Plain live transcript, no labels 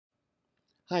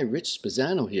Hi, Rich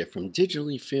Spezzano here from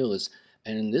Digitally Fearless,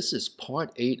 and this is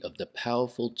part 8 of the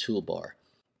powerful toolbar.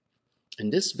 In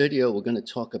this video, we're going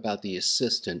to talk about the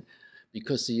assistant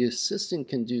because the assistant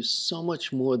can do so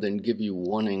much more than give you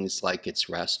warnings like it's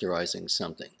rasterizing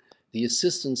something. The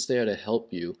assistant's there to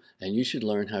help you, and you should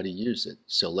learn how to use it.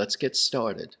 So let's get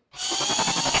started.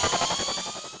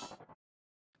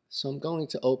 So I'm going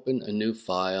to open a new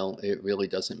file. It really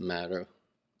doesn't matter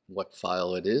what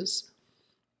file it is.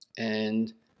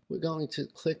 And we're going to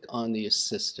click on the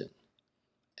assistant.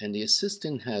 And the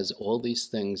assistant has all these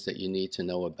things that you need to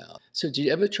know about. So do you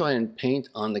ever try and paint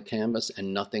on the canvas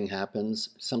and nothing happens?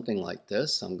 Something like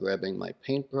this. I'm grabbing my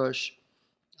paintbrush.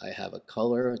 I have a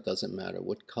color, it doesn't matter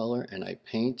what color, and I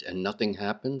paint and nothing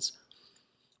happens.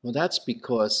 Well, that's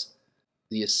because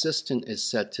the assistant is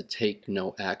set to take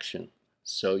no action.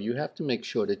 So you have to make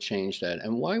sure to change that.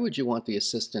 And why would you want the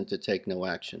assistant to take no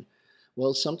action?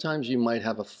 Well, sometimes you might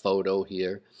have a photo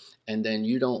here, and then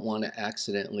you don't want to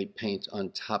accidentally paint on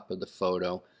top of the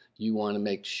photo. You want to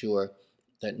make sure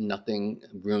that nothing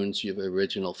ruins your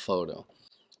original photo.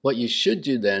 What you should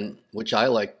do then, which I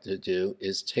like to do,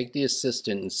 is take the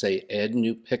assistant and say add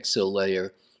new pixel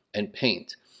layer and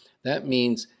paint. That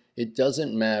means it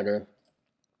doesn't matter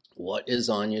what is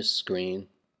on your screen.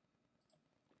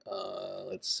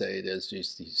 Let's say there's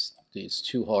these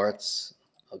two hearts.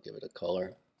 I'll give it a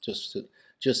color just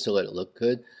to let it look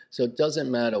good. So it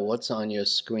doesn't matter what's on your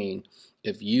screen.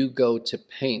 If you go to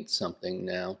paint something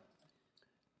now,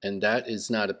 and that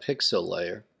is not a pixel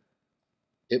layer,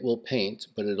 it will paint,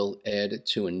 but it'll add it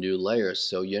to a new layer,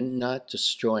 so you're not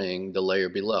destroying the layer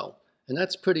below. And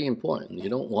that's pretty important. You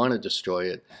don't want to destroy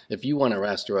it. If you want to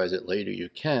rasterize it later, you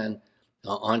can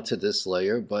onto this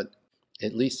layer, but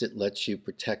at least it lets you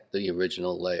protect the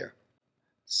original layer.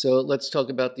 So let's talk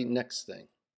about the next thing.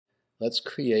 Let's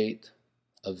create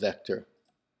a vector.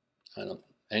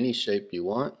 Any shape you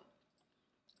want.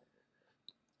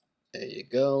 There you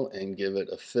go, and give it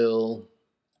a fill.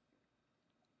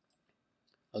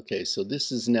 Okay, so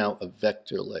this is now a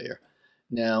vector layer.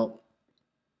 Now,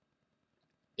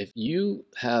 if you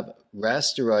have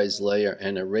rasterized layer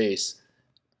and erase,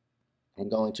 I'm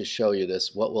going to show you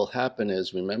this. What will happen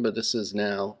is, remember this is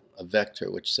now a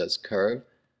vector which says curve.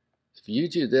 If you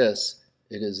do this,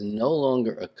 it is no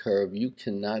longer a curve. You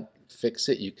cannot fix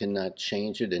it. You cannot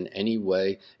change it in any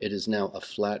way. It is now a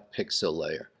flat pixel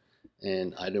layer.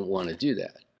 And I didn't want to do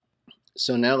that.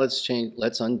 So now let's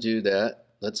undo that.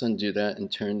 Let's undo that and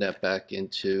turn that back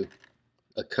into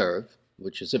a curve,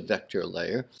 which is a vector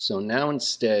layer. So now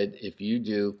instead, if you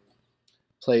do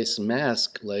place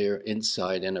mask layer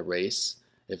inside and erase,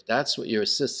 if that's what your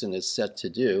assistant is set to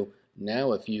do,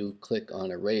 now if you click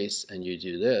on erase and you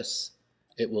do this,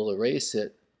 it will erase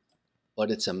it,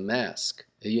 but it's a mask.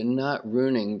 You're not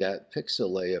ruining that pixel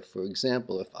layer. For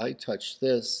example, if I touch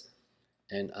this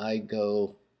and I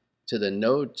go to the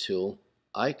node tool,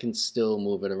 I can still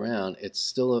move it around. It's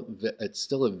still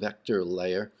a vector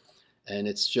layer, and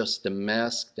it's just the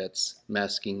mask that's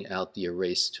masking out the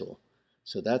erase tool.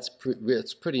 So that's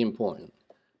pretty important.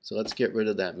 So let's get rid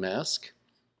of that mask.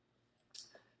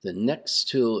 The next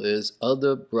tool is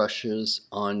other brushes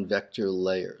on vector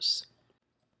layers.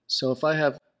 So if I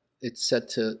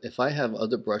have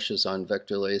other brushes on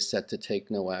vector layers set to take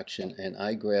no action, and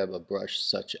I grab a brush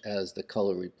such as the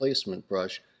color replacement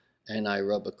brush and I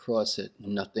rub across it,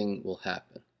 nothing will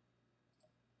happen.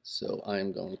 So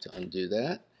I'm going to undo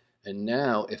that. And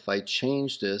now if I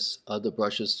change this other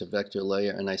brushes to vector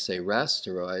layer and I say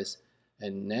rasterize,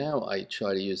 and now I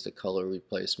try to use the color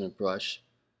replacement brush,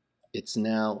 it's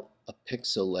now a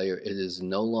pixel layer. It is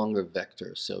no longer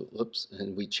vector. So oops,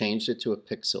 and we changed it to a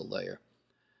pixel layer.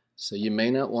 So you may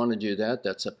not want to do that.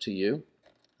 That's up to you.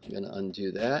 I'm going to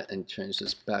undo that and change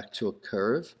this back to a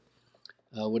curve.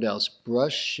 What else?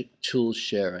 Brush tool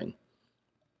sharing.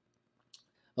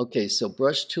 Okay, so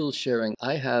brush tool sharing,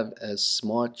 I have as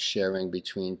smart sharing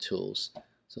between tools.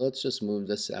 So let's just move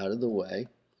this out of the way.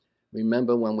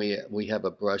 Remember, when we have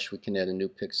a brush, we can add a new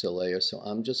pixel layer. So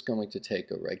I'm just going to take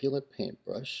a regular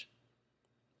paintbrush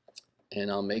and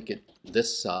I'll make it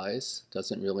this size,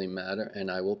 doesn't really matter,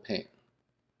 and I will paint,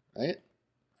 right?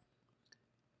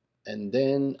 And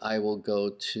then I will go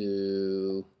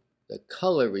to the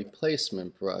color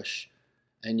replacement brush,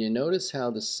 and you notice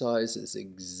how the size is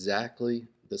exactly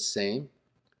the same.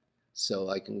 So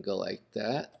I can go like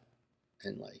that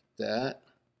and like that.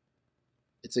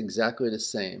 It's exactly the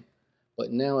same.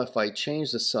 But now if I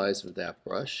change the size of that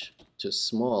brush to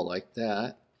small like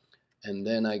that, and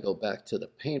then I go back to the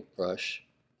paintbrush,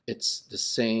 it's the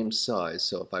same size.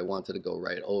 So if I wanted to go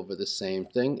right over the same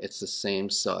thing, it's the same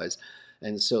size.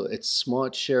 And so it's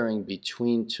smart sharing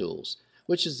between tools.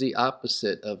 which is the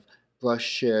opposite of brush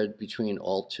shared between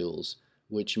all tools,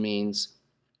 which means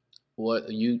what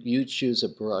you choose a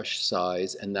brush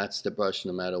size, and that's the brush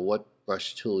no matter what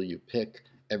brush tool you pick.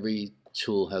 Every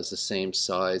tool has the same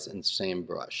size and same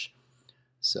brush.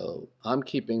 So I'm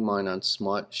keeping mine on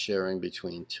smart sharing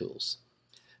between tools.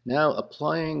 Now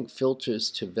applying filters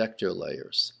to vector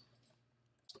layers.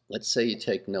 Let's say you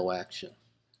take no action.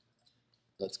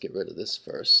 Let's get rid of this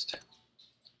first.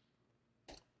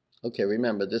 Okay,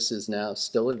 remember this is now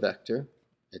still a vector.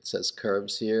 It says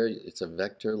curves here. It's a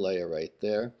vector layer right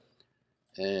there.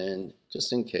 And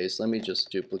just in case, let me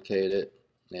just duplicate it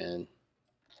and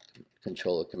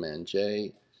Control or Command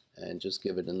J and just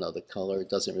give it another color. It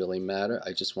doesn't really matter.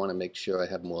 I just want to make sure I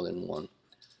have more than one.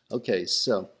 Okay,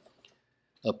 so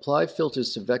apply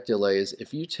filters to vector layers.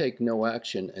 If you take no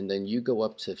action and then you go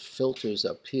up to filters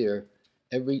up here,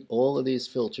 all of these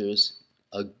filters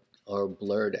are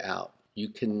blurred out. You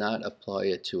cannot apply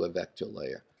it to a vector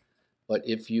layer. But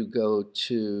if you go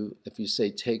to, if you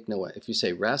say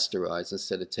rasterize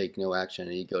instead of take no action,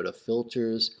 and you go to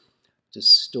filters,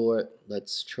 distort,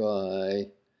 let's try,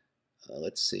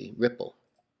 let's see, ripple.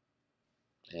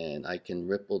 And I can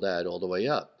ripple that all the way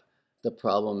up. The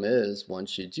problem is,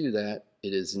 once you do that,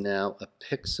 it is now a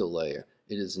pixel layer.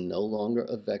 It is no longer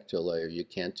a vector layer. You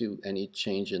can't do any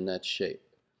change in that shape.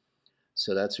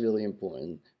 So that's really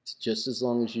important, just as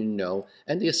long as you know.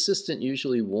 And the assistant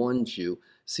usually warns you.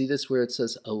 See this where it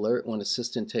says alert when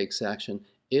assistant takes action?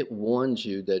 It warns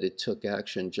you that it took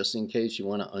action just in case you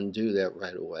want to undo that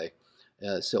right away.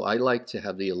 So I like to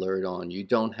have the alert on. You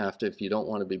don't have to, if you don't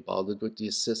want to be bothered with the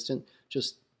assistant,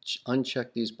 just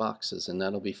uncheck these boxes and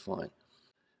that'll be fine.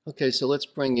 Okay, so let's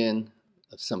bring in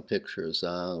some pictures.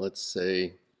 Let's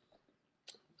say,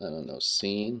 I don't know,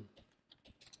 scene.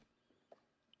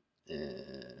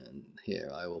 And here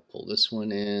I will pull this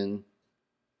one in.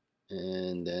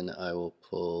 And then I will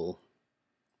pull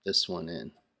this one in.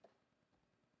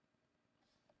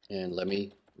 And let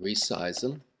me resize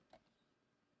them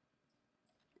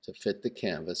to fit the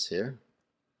canvas here.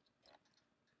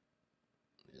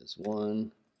 There's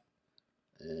one,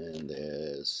 and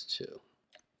there's two.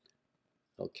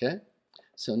 Okay,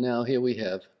 so now here we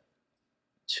have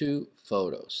two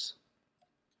photos.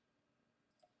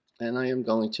 And I am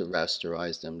going to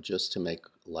rasterize them just to make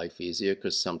life easier,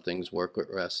 because some things work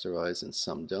with rasterize and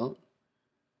some don't.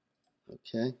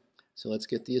 Okay, so let's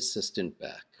get the assistant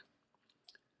back.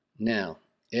 Now,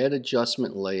 add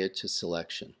adjustment layer to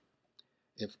selection.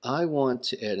 If I want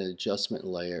to add an adjustment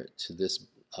layer to this,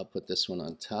 I'll put this one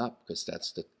on top because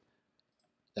that's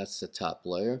the top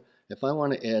layer. If I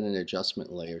want to add an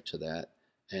adjustment layer to that,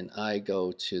 and I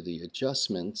go to the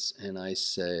adjustments and I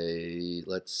say,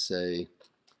 let's say,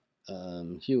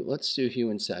 let's do hue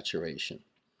and saturation,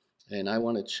 and I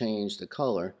want to change the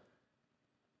color.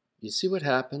 You see what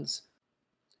happens?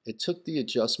 It took the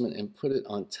adjustment and put it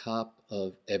on top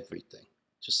of everything,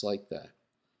 just like that,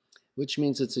 which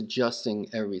means it's adjusting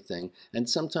everything. And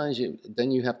sometimes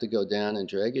then you have to go down and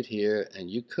drag it here,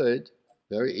 and you could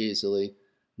very easily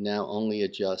now only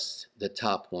adjust the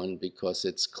top one because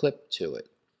it's clipped to it.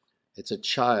 It's a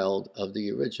child of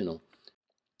the original.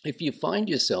 If you find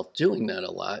yourself doing that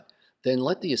a lot, then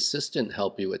let the assistant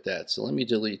help you with that. So let me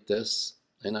delete this,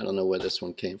 and I don't know where this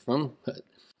one came from.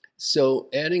 So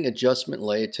adding adjustment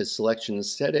layer to selection,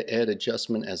 instead of add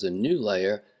adjustment as a new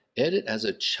layer, add it as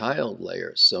a child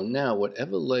layer. So now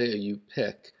whatever layer you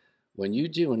pick, when you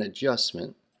do an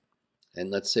adjustment, and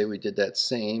let's say we did that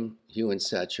same hue and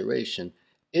saturation,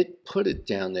 it put it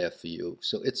down there for you.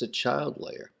 So it's a child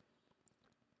layer.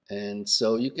 And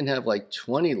so you can have like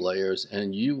 20 layers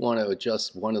and you want to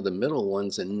adjust one of the middle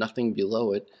ones and nothing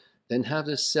below it, then have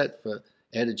this set for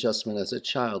add adjustment as a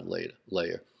child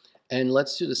layer. And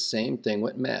let's do the same thing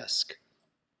with mask.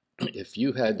 If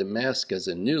you had the mask as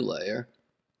a new layer,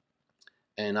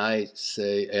 and I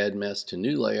say add mask to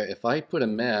new layer, if I put a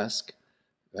mask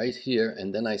right here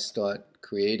and then I start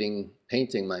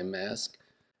painting my mask,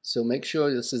 so make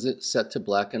sure this is set to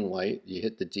black and white. You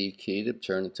hit the D key to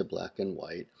turn it to black and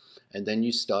white. And then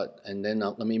you start, and then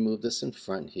let me move this in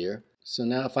front here. So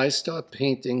now if I start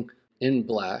painting in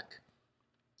black,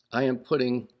 I am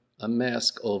putting a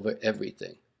mask over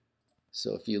everything.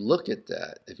 So if you look at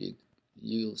that,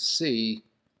 you'll see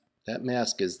that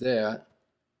mask is there,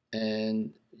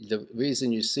 and the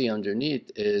reason you see underneath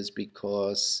is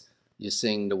because you're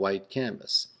seeing the white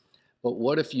canvas. But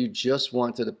what if you just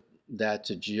wanted that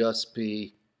to just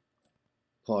be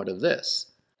part of this?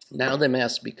 Now the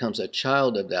mask becomes a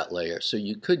child of that layer, so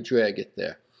you could drag it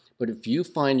there. But if you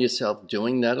find yourself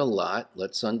doing that a lot,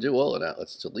 let's undo all of that.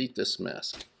 Let's delete this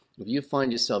mask. If you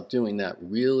find yourself doing that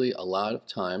really a lot of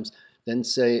times, then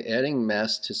say adding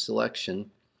mask to selection.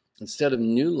 Instead of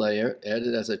new layer, add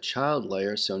it as a child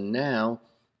layer. So now,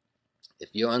 if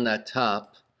you're on that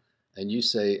top and you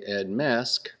say add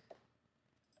mask,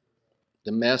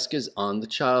 the mask is on the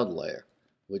child layer,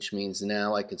 which means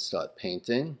now I can start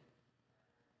painting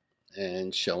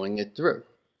and showing it through.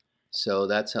 So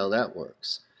that's how that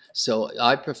works. So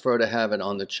I prefer to have it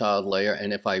on the child layer,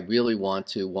 and if I really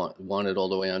want it all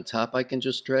the way on top, I can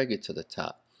just drag it to the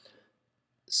top.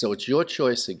 So it's your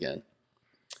choice again.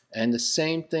 And the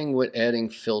same thing with adding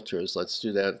filters. Let's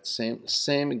do that.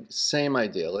 Same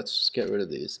idea. Let's just get rid of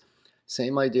these.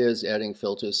 Same idea as adding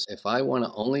filters. If I want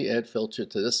to only add filter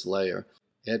to this layer,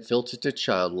 add filter to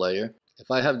child layer.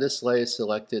 If I have this layer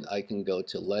selected, I can go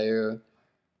to layer,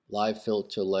 live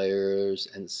filter layers,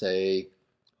 and say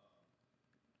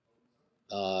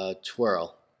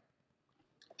twirl.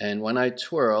 And when I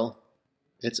twirl,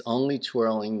 it's only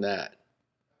twirling that.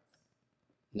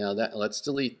 Now let's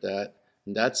delete that.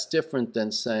 And that's different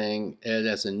than saying add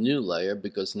as a new layer,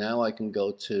 because now I can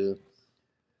go to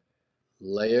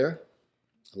layer,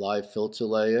 live filter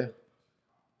layer,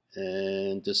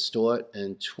 and distort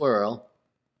and twirl.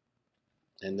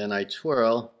 And then I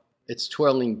twirl. It's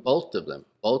twirling both of them.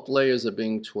 Both layers are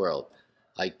being twirled.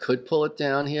 I could pull it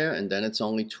down here, and then it's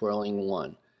only twirling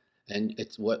one. And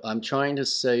it's what I'm trying to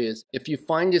say is, if you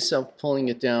find yourself pulling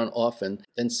it down often,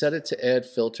 then set it to add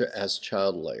filter as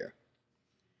child layer.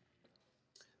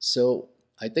 So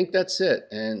I think that's it,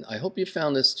 and I hope you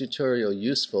found this tutorial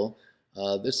useful.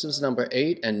 This is number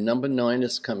 8, and number 9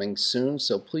 is coming soon,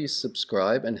 so please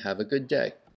subscribe and have a good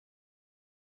day.